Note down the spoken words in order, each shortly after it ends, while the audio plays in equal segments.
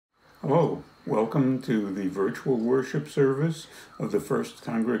Hello, welcome to the virtual worship service of the First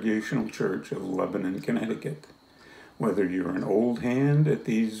Congregational Church of Lebanon, Connecticut. Whether you're an old hand at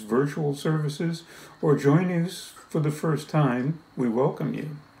these virtual services or joining us for the first time, we welcome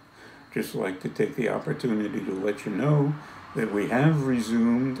you. Just like to take the opportunity to let you know that we have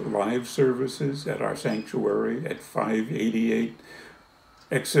resumed live services at our sanctuary at 588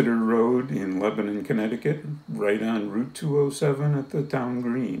 Exeter Road in Lebanon, Connecticut, right on Route 207 at the Town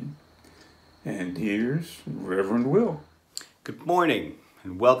Green. And here's Reverend Will. Good morning,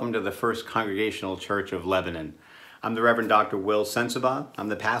 and welcome to the First Congregational Church of Lebanon. I'm the Reverend Dr. Will Sensabaugh. I'm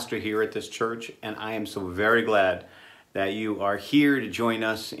the pastor here at this church, and I am so very glad that you are here to join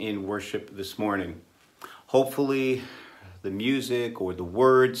us in worship this morning. Hopefully, the music or the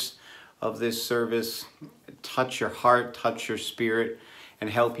words of this service touch your heart, touch your spirit, and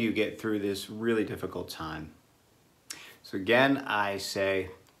help you get through this really difficult time. So again, I say,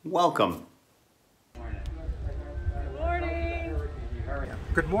 welcome. Good morning.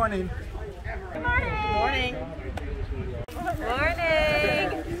 Good morning. Good morning.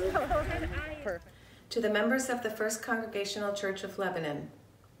 Perfect. To the members of the First Congregational Church of Lebanon.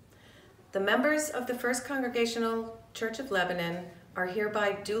 The members of the First Congregational Church of Lebanon are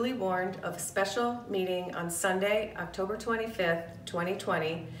hereby duly warned of a special meeting on Sunday, October 25th,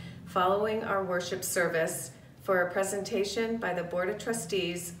 2020, following our worship service for a presentation by the Board of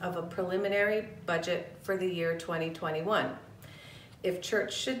Trustees of a preliminary budget for the year 2021. If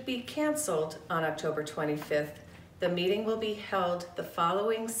church should be canceled on October 25th, the meeting will be held the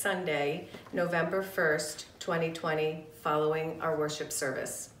following Sunday, November 1st, 2020, following our worship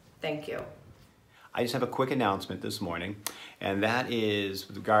service. Thank you. I just have a quick announcement this morning, and that is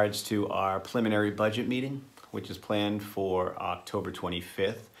with regards to our preliminary budget meeting, which is planned for October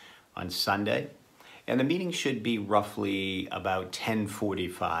 25th on Sunday. And the meeting should be roughly about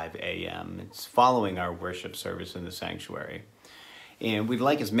 10:45 a.m. It's following our worship service in the sanctuary. And we'd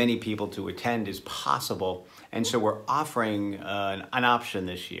like as many people to attend as possible, and so we're offering an option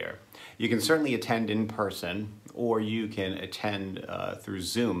this year. You can certainly attend in person, or you can attend through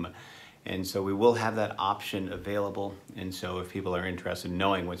Zoom. And so we will have that option available, and so if people are interested in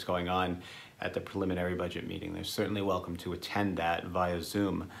knowing what's going on at the preliminary budget meeting, they're certainly welcome to attend that via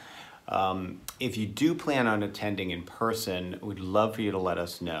Zoom. If you do plan on attending in person, we'd love for you to let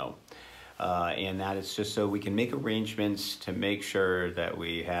us know. And that is just so we can make arrangements to make sure that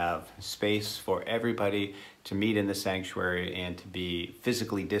we have space for everybody to meet in the sanctuary and to be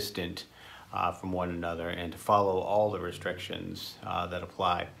physically distant from one another and to follow all the restrictions that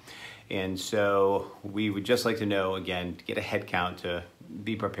apply. And so we would just like to know, again, to get a head count to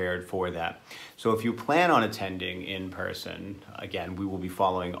be prepared for that. So if you plan on attending in person, again, we will be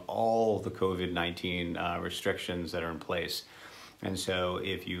following all the COVID-19 restrictions that are in place. And so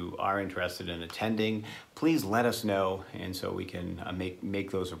if you are interested in attending, please let us know, and so we can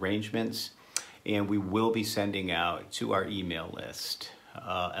make those arrangements. And we will be sending out to our email list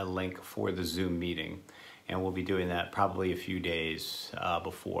a link for the Zoom meeting. And we'll be doing that probably a few days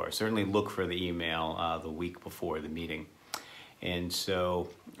before. Certainly look for the email the week before the meeting. And so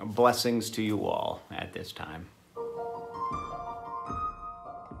blessings to you all at this time.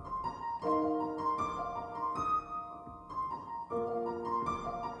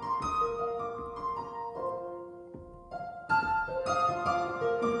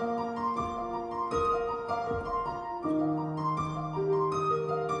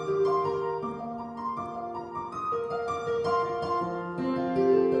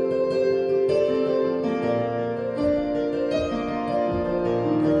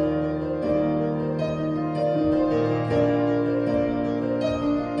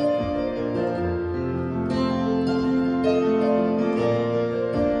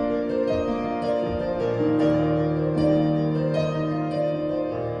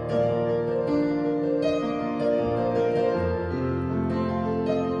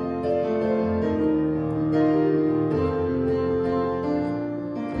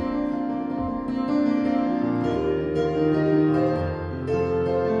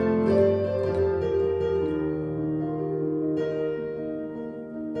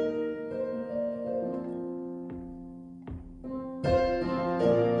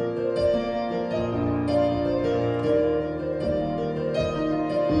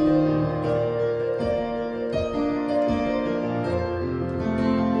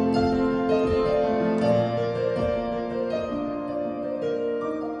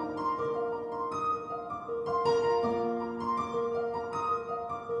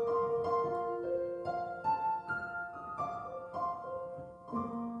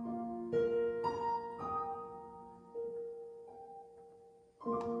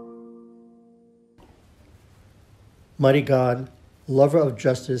 Mighty God, lover of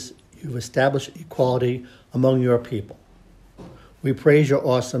justice, you've established equality among your people. We praise your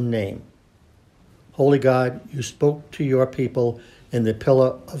awesome name. Holy God, you spoke to your people in the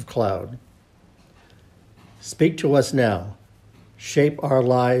pillar of cloud. Speak to us now. Shape our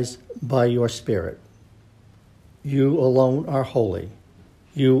lives by your Spirit. You alone are holy.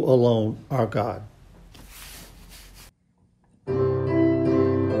 You alone are God.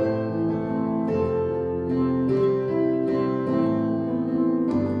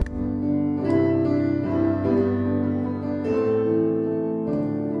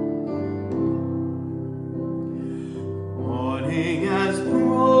 Morning has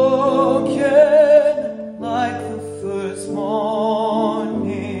broken like the first morning.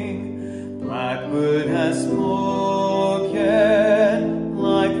 Blackbird has spoken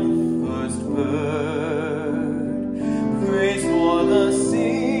like the first bird. Praise for the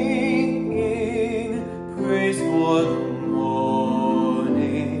singing, praise for the morning,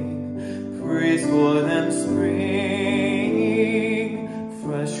 praise for them springing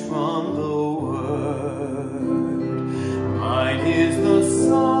fresh from the mine is the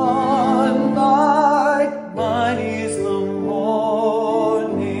sunlight, mine is the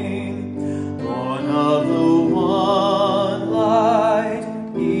morning, born of the one light,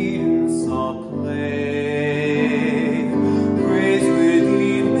 Eden saw play. Praise with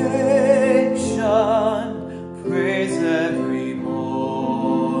elation, praise every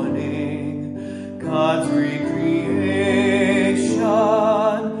morning, God's recreation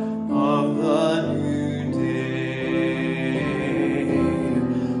of the new day.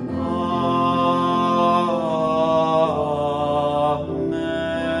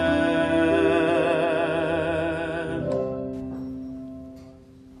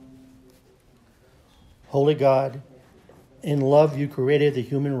 Holy God, in love you created the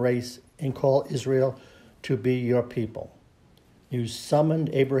human race and called Israel to be your people. You summoned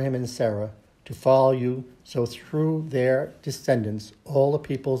Abraham and Sarah to follow you, so through their descendants all the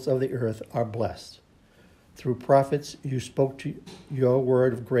peoples of the earth are blessed. Through prophets you spoke to your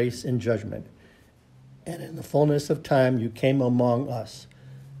word of grace and judgment, and in the fullness of time you came among us,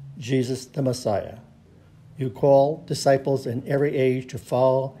 Jesus the Messiah. You call disciples in every age to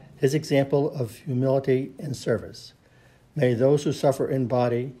follow his example of humility and service. May those who suffer in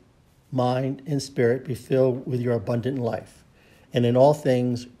body, mind, and spirit be filled with your abundant life. And in all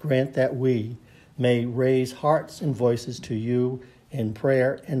things, grant that we may raise hearts and voices to you in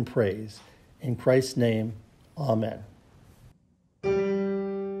prayer and praise. In Christ's name, amen.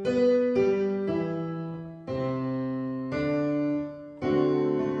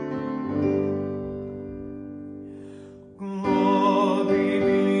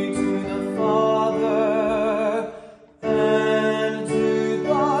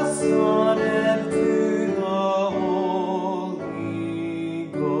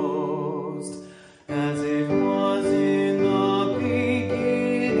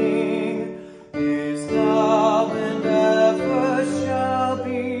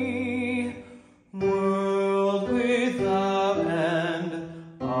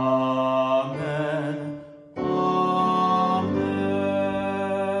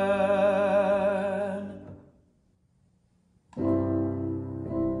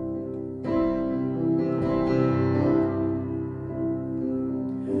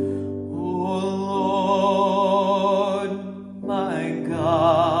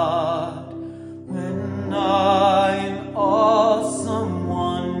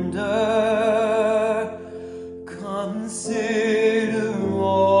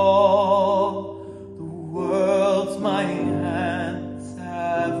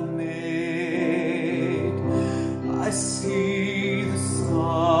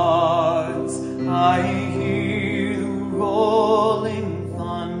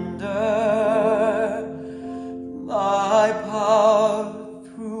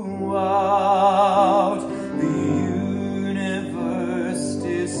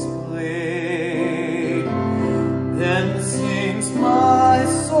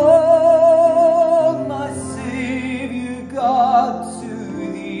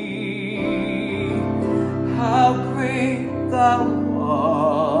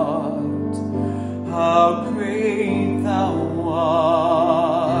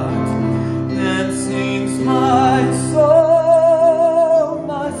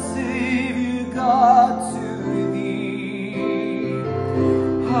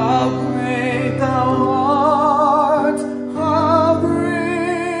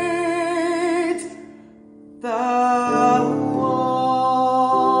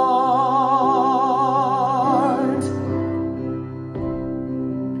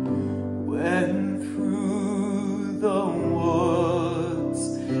 When through the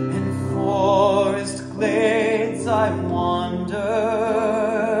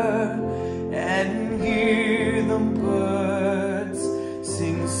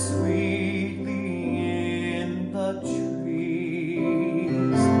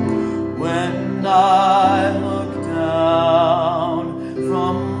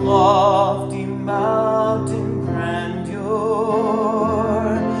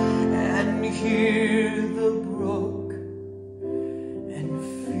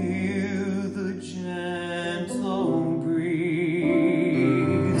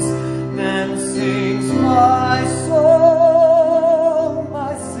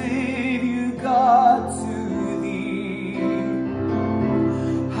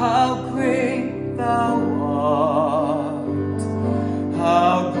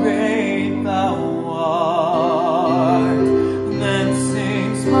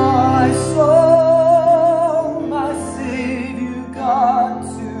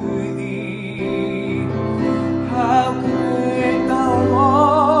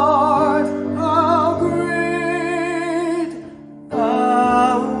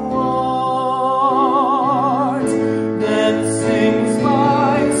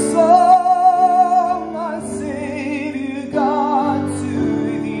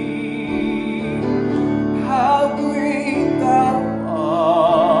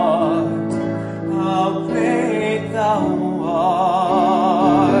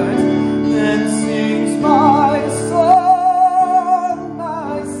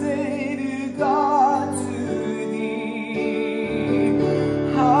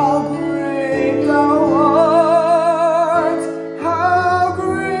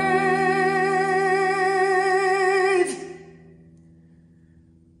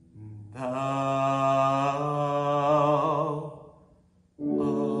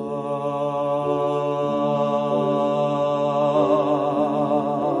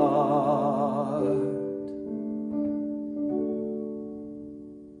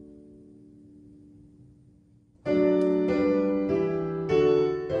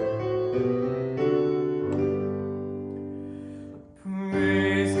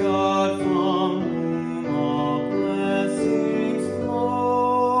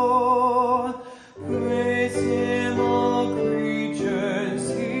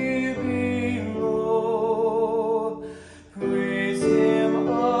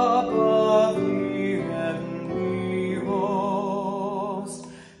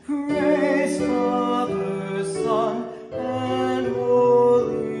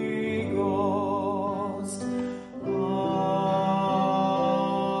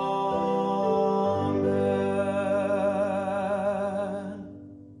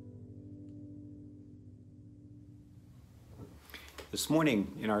This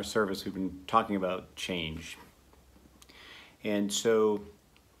morning in our service, we've been talking about change. And so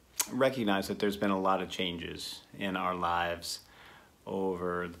recognize that there's been a lot of changes in our lives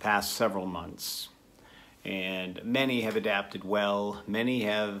over the past several months. And many have adapted well, many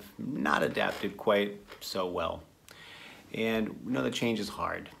have not adapted quite so well. And we know that change is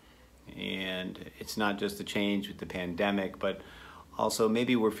hard. And it's not just the change with the pandemic, but also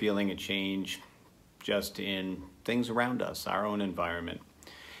maybe we're feeling a change just in things around us, our own environment.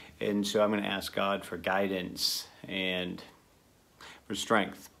 And so I'm going to ask God for guidance and for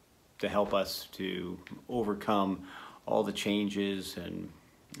strength to help us to overcome all the changes and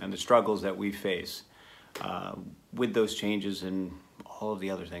the struggles that we face with those changes and all of the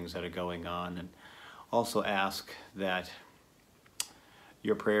other things that are going on. And also ask that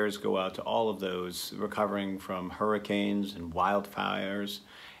your prayers go out to all of those recovering from hurricanes and wildfires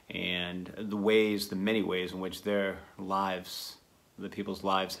and the many ways in which their lives, the people's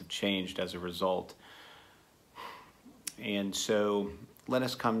lives have changed as a result. And so let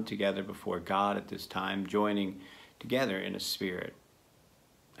us come together before God at this time, joining together in a spirit.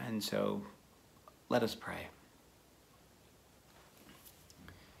 And so let us pray.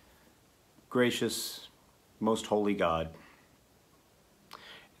 Gracious, most holy God,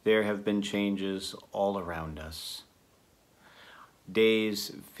 there have been changes all around us.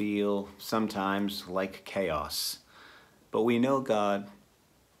 Days feel sometimes like chaos, but we know, God,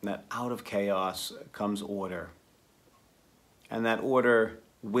 that out of chaos comes order, and that order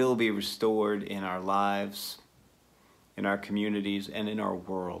will be restored in our lives, in our communities, and in our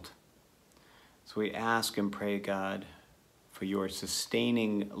world. So we ask and pray, God, for your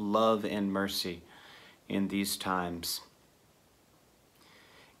sustaining love and mercy in these times.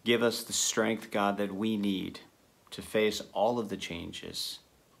 Give us the strength, God, that we need to face all of the changes.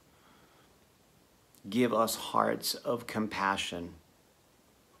 Give us hearts of compassion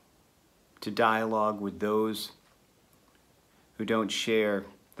to dialogue with those who don't share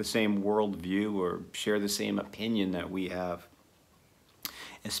the same worldview or share the same opinion that we have,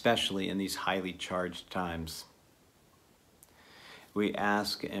 especially in these highly charged times. We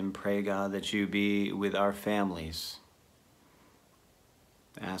ask and pray, God, that you be with our families.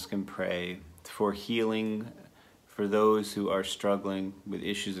 Ask and pray for healing for those who are struggling with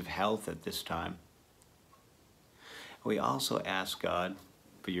issues of health at this time. We also ask, God,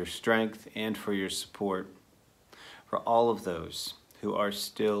 for your strength and for your support for all of those who are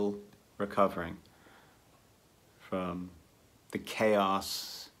still recovering from the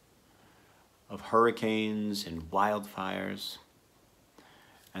chaos of hurricanes and wildfires,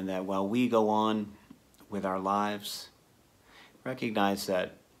 and that while we go on with our lives, recognize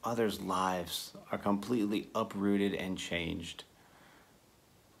that others' lives are completely uprooted and changed.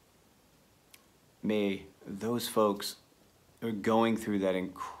 May those folks who are going through that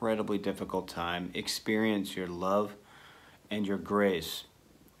incredibly difficult time experience your love and your grace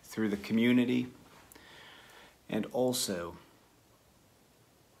through the community and also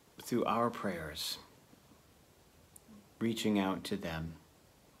through our prayers, reaching out to them.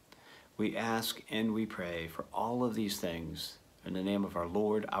 We ask and we pray for all of these things in the name of our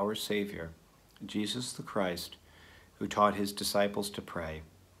Lord, our Savior, Jesus the Christ, who taught his disciples to pray.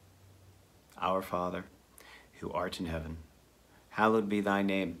 Our Father, who art in heaven, hallowed be thy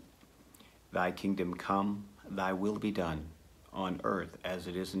name. Thy kingdom come, thy will be done, on earth as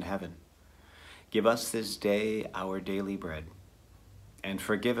it is in heaven. Give us this day our daily bread, and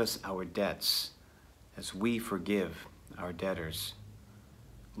forgive us our debts, as we forgive our debtors.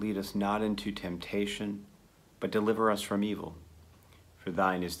 Lead us not into temptation, but deliver us from evil. For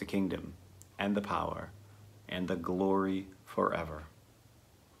thine is the kingdom, and the power, and the glory forever.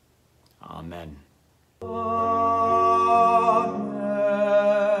 Amen. Amen. Amen.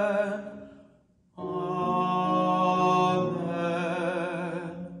 Amen.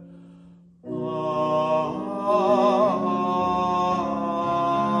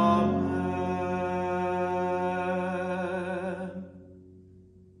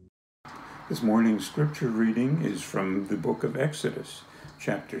 This morning's scripture reading is from the book of Exodus,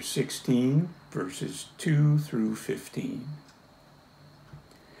 chapter 16, verses 2 through 15.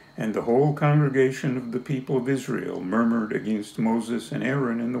 And the whole congregation of the people of Israel murmured against Moses and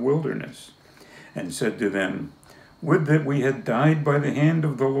Aaron in the wilderness, and said to them, Would that we had died by the hand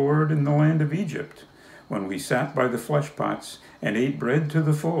of the Lord in the land of Egypt, when we sat by the flesh pots and ate bread to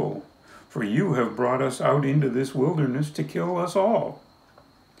the full, for you have brought us out into this wilderness to kill us all.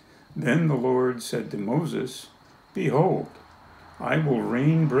 Then the Lord said to Moses, Behold, I will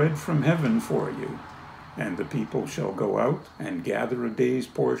rain bread from heaven for you, and the people shall go out and gather a day's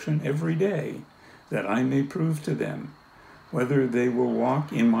portion every day, that I may prove to them whether they will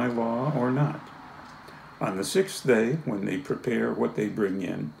walk in my law or not. On the 6th day, when they prepare what they bring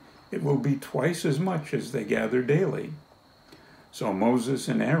in, it will be twice as much as they gather daily. So Moses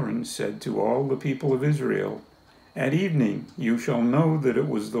and Aaron said to all the people of Israel, At evening you shall know that it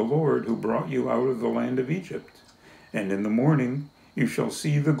was the Lord who brought you out of the land of Egypt, and in the morning you shall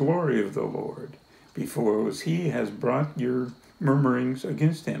see the glory of the Lord, because he has brought your murmurings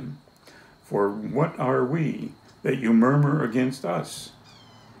against him. For what are we, that you murmur against us?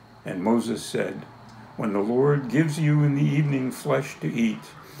 And Moses said, When the Lord gives you in the evening flesh to eat,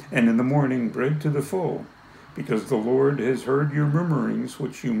 and in the morning bread to the full, because the Lord has heard your murmurings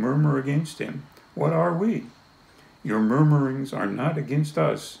which you murmur against him, what are we? Your murmurings are not against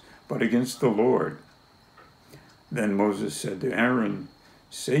us, but against the Lord. Then Moses said to Aaron,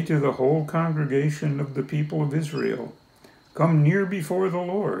 Say to the whole congregation of the people of Israel, Come near before the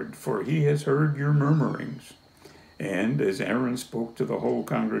Lord, for he has heard your murmurings. And as Aaron spoke to the whole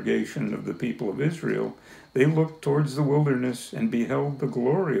congregation of the people of Israel, they looked towards the wilderness and beheld the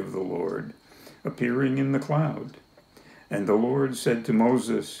glory of the Lord, appearing in the cloud. And the Lord said to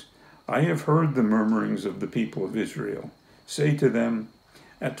Moses, I have heard the murmurings of the people of Israel. Say to them,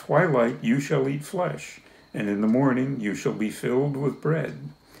 At twilight you shall eat flesh, and in the morning you shall be filled with bread.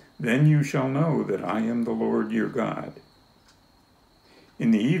 Then you shall know that I am the Lord your God. In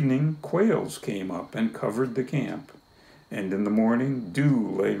the evening quails came up and covered the camp, and in the morning dew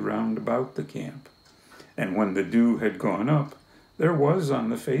lay round about the camp. And when the dew had gone up, there was on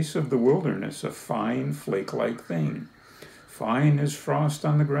the face of the wilderness a fine flake-like thing, fine as frost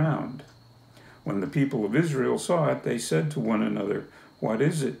on the ground. When the people of Israel saw it, they said to one another, What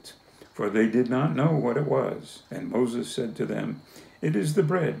is it? For they did not know what it was. And Moses said to them, It is the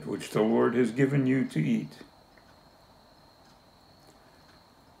bread which the Lord has given you to eat.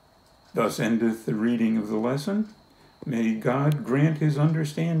 Thus endeth the reading of the lesson. May God grant his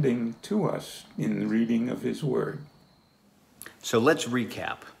understanding to us in the reading of his word. So let's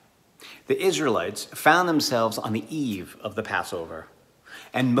recap. The Israelites found themselves on the eve of the Passover,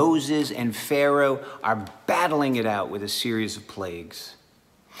 and Moses and Pharaoh are battling it out with a series of plagues.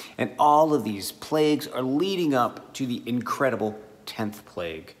 And all of these plagues are leading up to the incredible 10th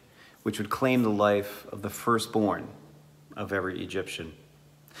plague, which would claim the life of the firstborn of every Egyptian.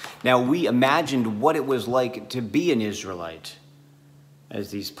 Now, we imagined what it was like to be an Israelite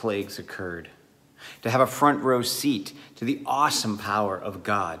as these plagues occurred, to have a front row seat to the awesome power of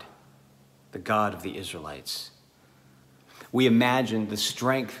God, the God of the Israelites. We imagined the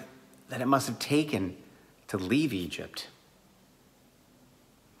strength that it must have taken to leave Egypt.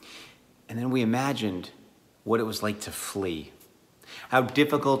 And then we imagined what it was like to flee, how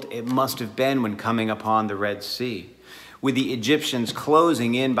difficult it must have been when coming upon the Red Sea, with the Egyptians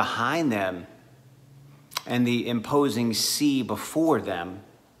closing in behind them and the imposing sea before them.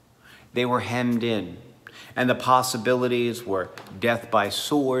 They were hemmed in, and the possibilities were death by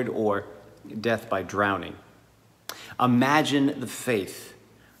sword or death by drowning. Imagine the faith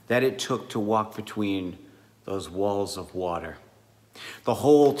that it took to walk between those walls of water. The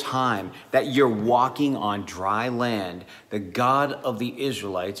whole time that you're walking on dry land, the God of the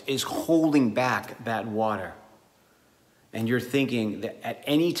Israelites is holding back that water. And you're thinking that at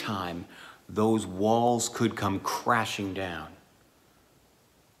any time, those walls could come crashing down.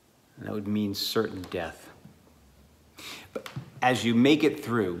 And that would mean certain death. But as you make it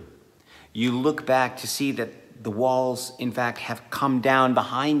through, you look back to see that the walls, in fact, have come down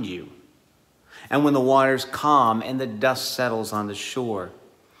behind you. And when the waters calm and the dust settles on the shore,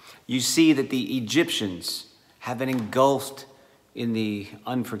 you see that the Egyptians have been engulfed in the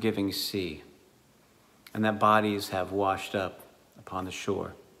unforgiving sea, and that bodies have washed up upon the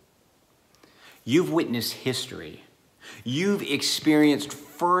shore. You've witnessed history. You've experienced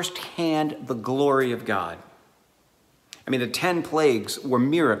firsthand the glory of God. I mean, the 10 plagues were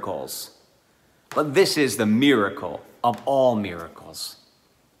miracles, but this is the miracle of all miracles.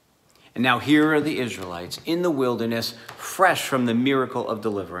 And now here are the Israelites in the wilderness, fresh from the miracle of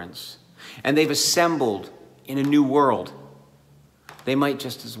deliverance. And they've assembled in a new world. They might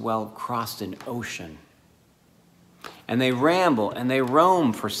just as well have crossed an ocean. And they ramble and they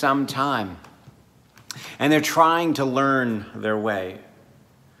roam for some time. And they're trying to learn their way.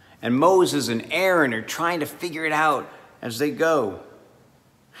 And Moses and Aaron are trying to figure it out as they go.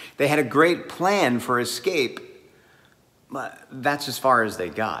 They had a great plan for escape, but that's as far as they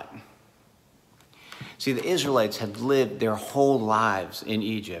got. See, the Israelites had lived their whole lives in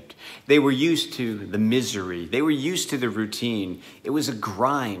Egypt. They were used to the misery. They were used to the routine. It was a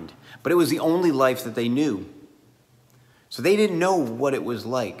grind, but it was the only life that they knew. So they didn't know what it was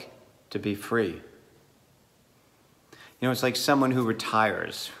like to be free. You know, it's like someone who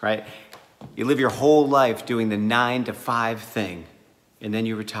retires, right? You live your whole life doing the 9 to 5 thing, and then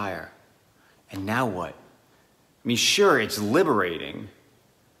you retire. And now what? I mean, sure, it's liberating,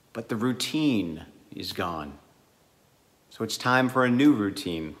 but the routine is gone. So it's time for a new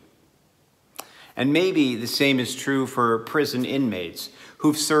routine. And maybe the same is true for prison inmates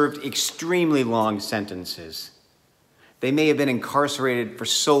who've served extremely long sentences. They may have been incarcerated for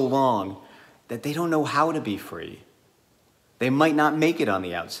so long that they don't know how to be free. They might not make it on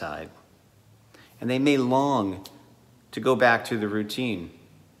the outside. And they may long to go back to the routine.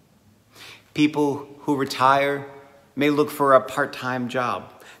 People who retire may look for a part-time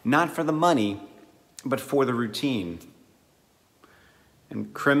job, not for the money, but for the routine.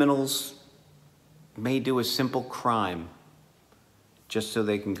 And criminals may do a simple crime just so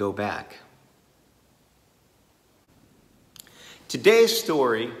they can go back. Today's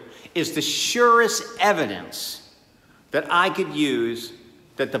story is the surest evidence that I could use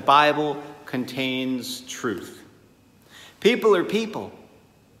that the Bible contains truth. People are people.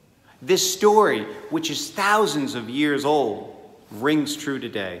 This story, which is thousands of years old, rings true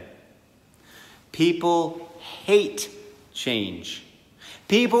today. People hate change.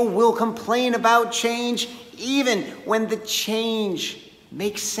 People will complain about change even when the change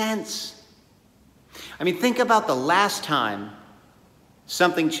makes sense. I mean, think about the last time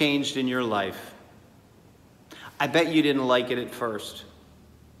something changed in your life. I bet you didn't like it at first.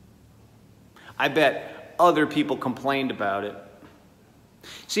 I bet other people complained about it.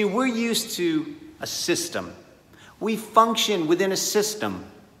 See, we're used to a system. We function within a system.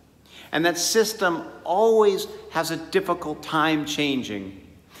 And that system always has a difficult time changing.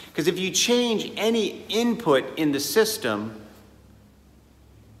 Because if you change any input in the system,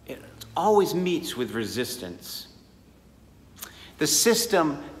 it always meets with resistance. The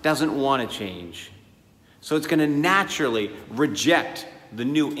system doesn't want to change. So it's going to naturally reject the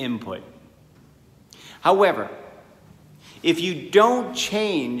new input. However, if you don't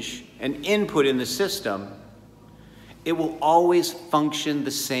change an input in the system, it will always function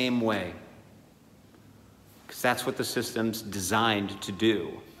the same way. Because that's what the system's designed to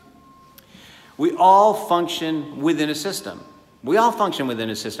do. We all function within a system. We all function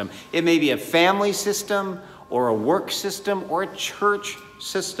within a system. It may be a family system, or a work system, or a church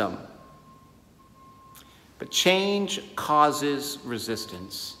system. But change causes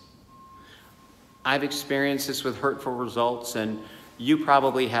resistance. I've experienced this with hurtful results, and you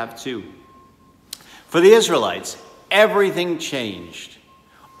probably have too. For the Israelites, everything changed.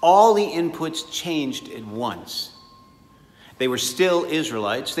 All the inputs changed at once. They were still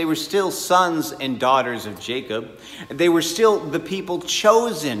Israelites. They were still sons and daughters of Jacob. They were still the people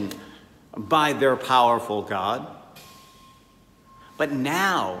chosen by their powerful God. But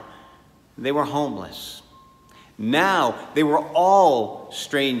now they were homeless. Now they were all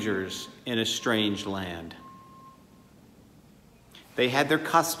strangers in a strange land. They had their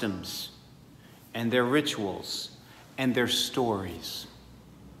customs and their rituals and their stories.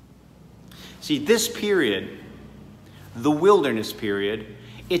 See, this period, the wilderness period,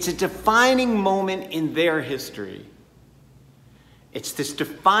 it's a defining moment in their history. It's this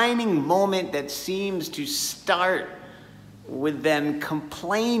defining moment that seems to start with them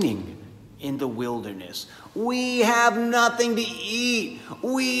complaining in the wilderness. We have nothing to eat.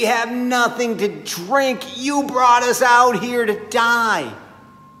 We have nothing to drink. You brought us out here to die.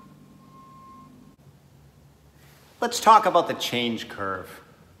 Let's talk about the change curve.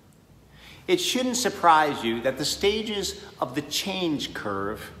 It shouldn't surprise you that the stages of the change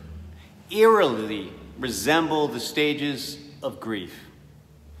curve eerily resemble the stages of grief.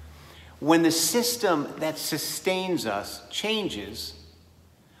 When the system that sustains us changes,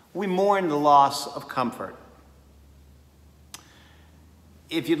 we mourn the loss of comfort.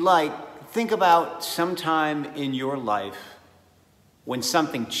 If you'd like, think about some time in your life when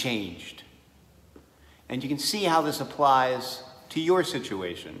something changed. And you can see how this applies to your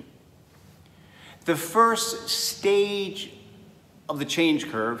situation. The first stage of the change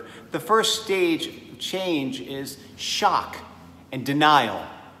curve, the first stage of change is shock and denial.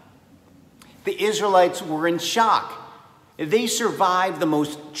 The Israelites were in shock. They survived the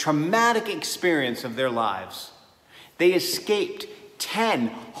most traumatic experience of their lives. They escaped 10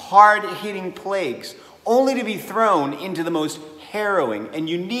 hard-hitting plagues, only to be thrown into the most harrowing and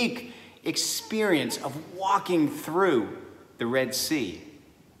unique experience of walking through the Red Sea.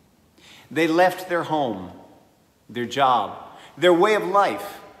 They left their home, their job, their way of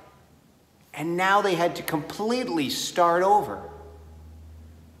life, and now they had to completely start over.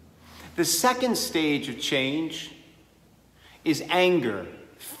 The second stage of change is anger,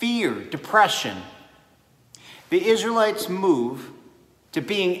 fear, depression. the Israelites move to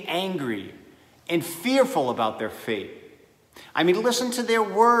being angry and fearful about their fate. I mean, listen to their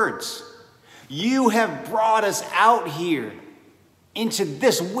words. You have brought us out here into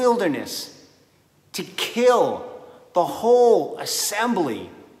this wilderness to kill the whole assembly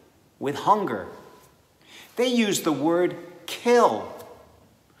with hunger. They use the word kill.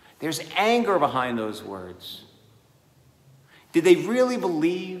 There's anger behind those words. Did they really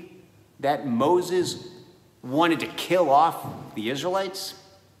believe that Moses wanted to kill off the Israelites?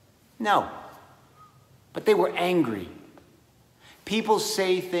 No. But they were angry. People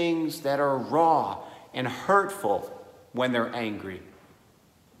say things that are raw and hurtful when they're angry.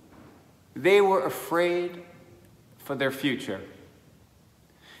 They were afraid for their future.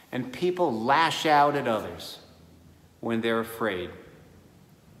 And people lash out at others when they're afraid.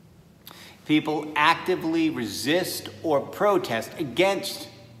 People actively resist or protest against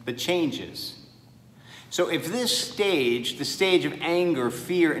the changes. So if this stage, the stage of anger,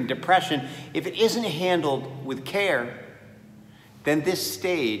 fear, and depression, if it isn't handled with care, then this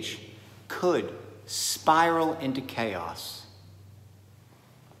stage could spiral into chaos.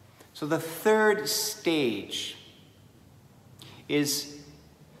 So the third stage is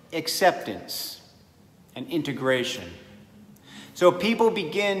acceptance and integration. So people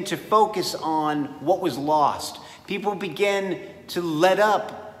begin to focus on what was lost. People begin to let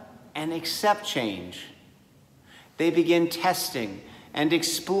up and accept change. They begin testing and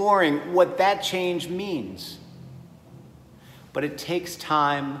exploring what that change means. But it takes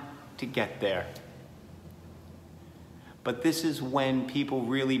time to get there. But this is when people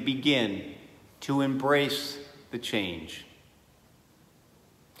really begin to embrace the change.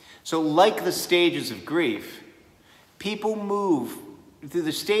 So like the stages of grief, people move through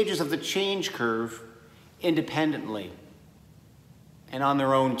the stages of the change curve independently and on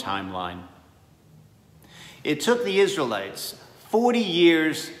their own timeline. It took the Israelites 40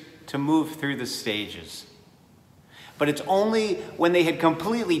 years to move through the stages. But it's only when they had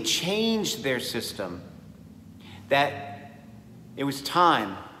completely changed their system that it was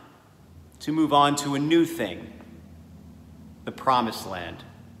time to move on to a new thing, the Promised Land.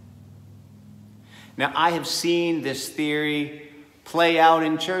 Now, I have seen this theory play out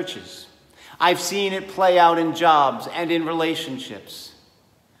in churches. I've seen it play out in jobs and in relationships.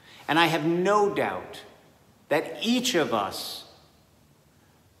 And I have no doubt that each of us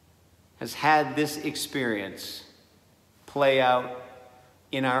has had this experience play out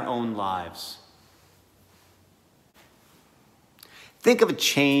in our own lives. Think of a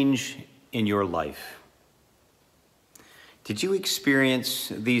change in your life. Did you experience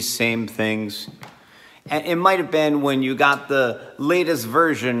these same things? And it might have been when you got the latest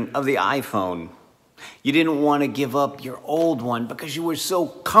version of the iPhone. You didn't want to give up your old one because you were so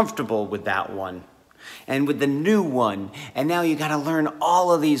comfortable with that one and with the new one. And now you got to learn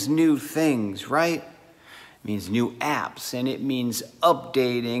all of these new things, right? It means new apps, and it means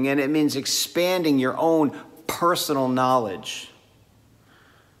updating, and it means expanding your own personal knowledge.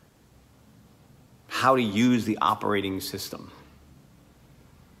 How to use the operating system.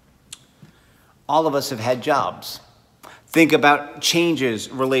 All of us have had jobs. Think about changes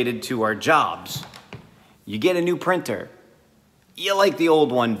related to our jobs. You get a new printer. You like the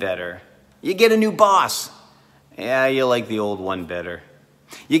old one better. You get a new boss. Yeah, you like the old one better.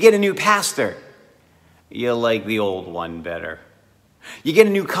 You get a new pastor. You like the old one better. You get a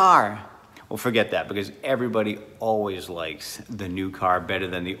new car. Well, forget that, because everybody always likes the new car better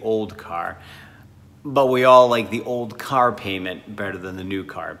than the old car. But we all like the old car payment better than the new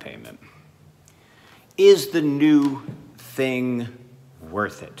car payment. Is the new thing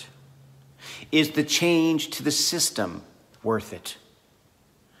worth it? Is the change to the system worth it?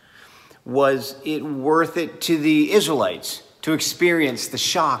 Was it worth it to the Israelites to experience the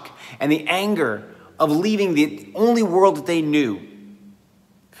shock and the anger of leaving the only world that they knew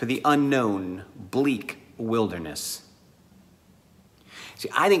for the unknown, bleak wilderness? See,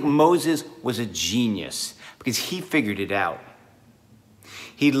 I think Moses was a genius because he figured it out.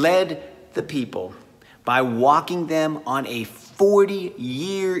 He led the people by walking them on a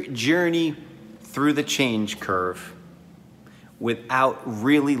 40-year journey through the change curve without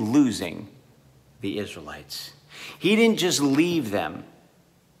really losing the Israelites. He didn't just leave them.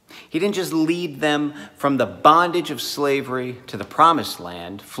 He didn't just lead them from the bondage of slavery to the Promised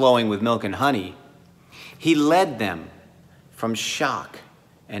Land, flowing with milk and honey. He led them from shock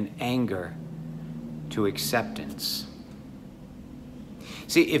and anger to acceptance.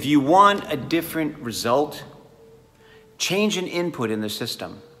 See, if you want a different result, change an input in the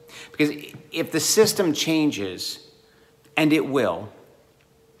system. Because if the system changes, and it will,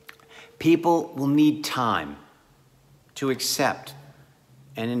 people will need time to accept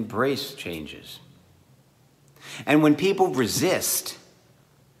and embrace changes. And when people resist,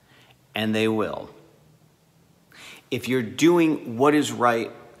 and they will, if you're doing what is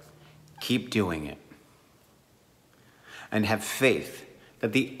right, keep doing it. And have faith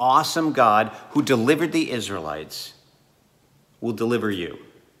that the awesome God who delivered the Israelites will deliver you.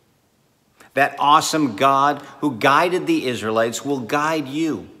 That awesome God who guided the Israelites will guide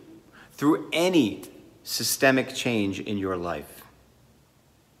you through any systemic change in your life.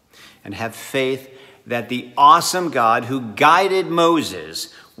 And have faith that the awesome God who guided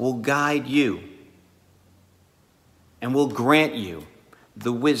Moses will guide you and will grant you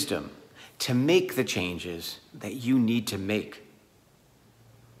the wisdom to make the changes that you need to make.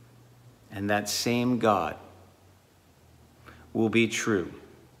 And that same God will be true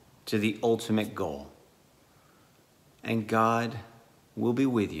to the ultimate goal. And God will be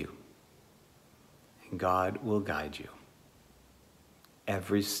with you. And God will guide you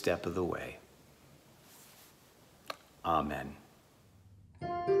every step of the way. Amen. I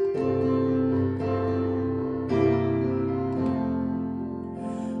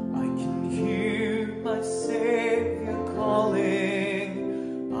can hear my Savior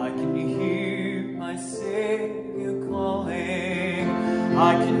calling. I can hear my Savior calling.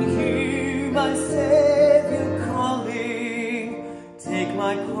 I can hear my Savior calling. Take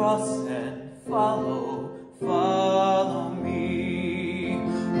my cross and follow, follow me.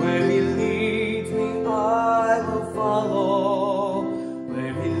 Where He leads me, I will follow.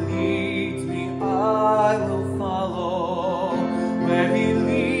 Where He leads me, I will follow. Where He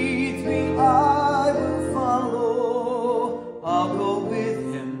leads me, I will follow. I'll go with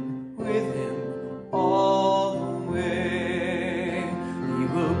Him all the way. He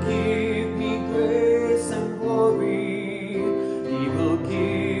will give me grace and glory. He will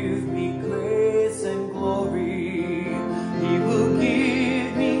give me grace and glory. He will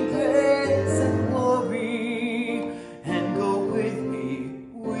give me grace and glory. And go with me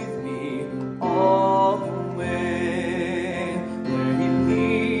all the way. Where He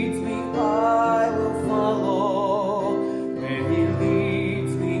leads me, I will follow. Where He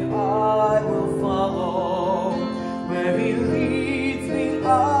leads me, I will follow. Where He leads me,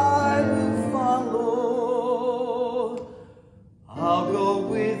 I will follow. I'll go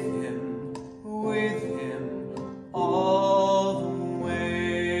with Him all the way.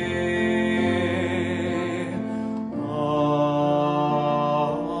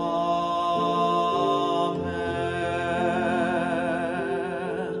 Amen.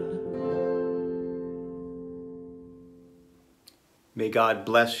 May God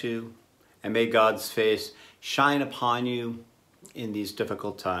bless you, and may God's face shine upon you in these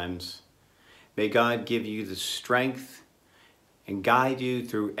difficult times. May God give you the strength and guide you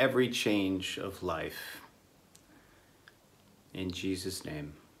through every change of life. In Jesus'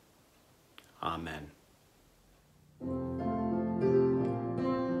 name, amen.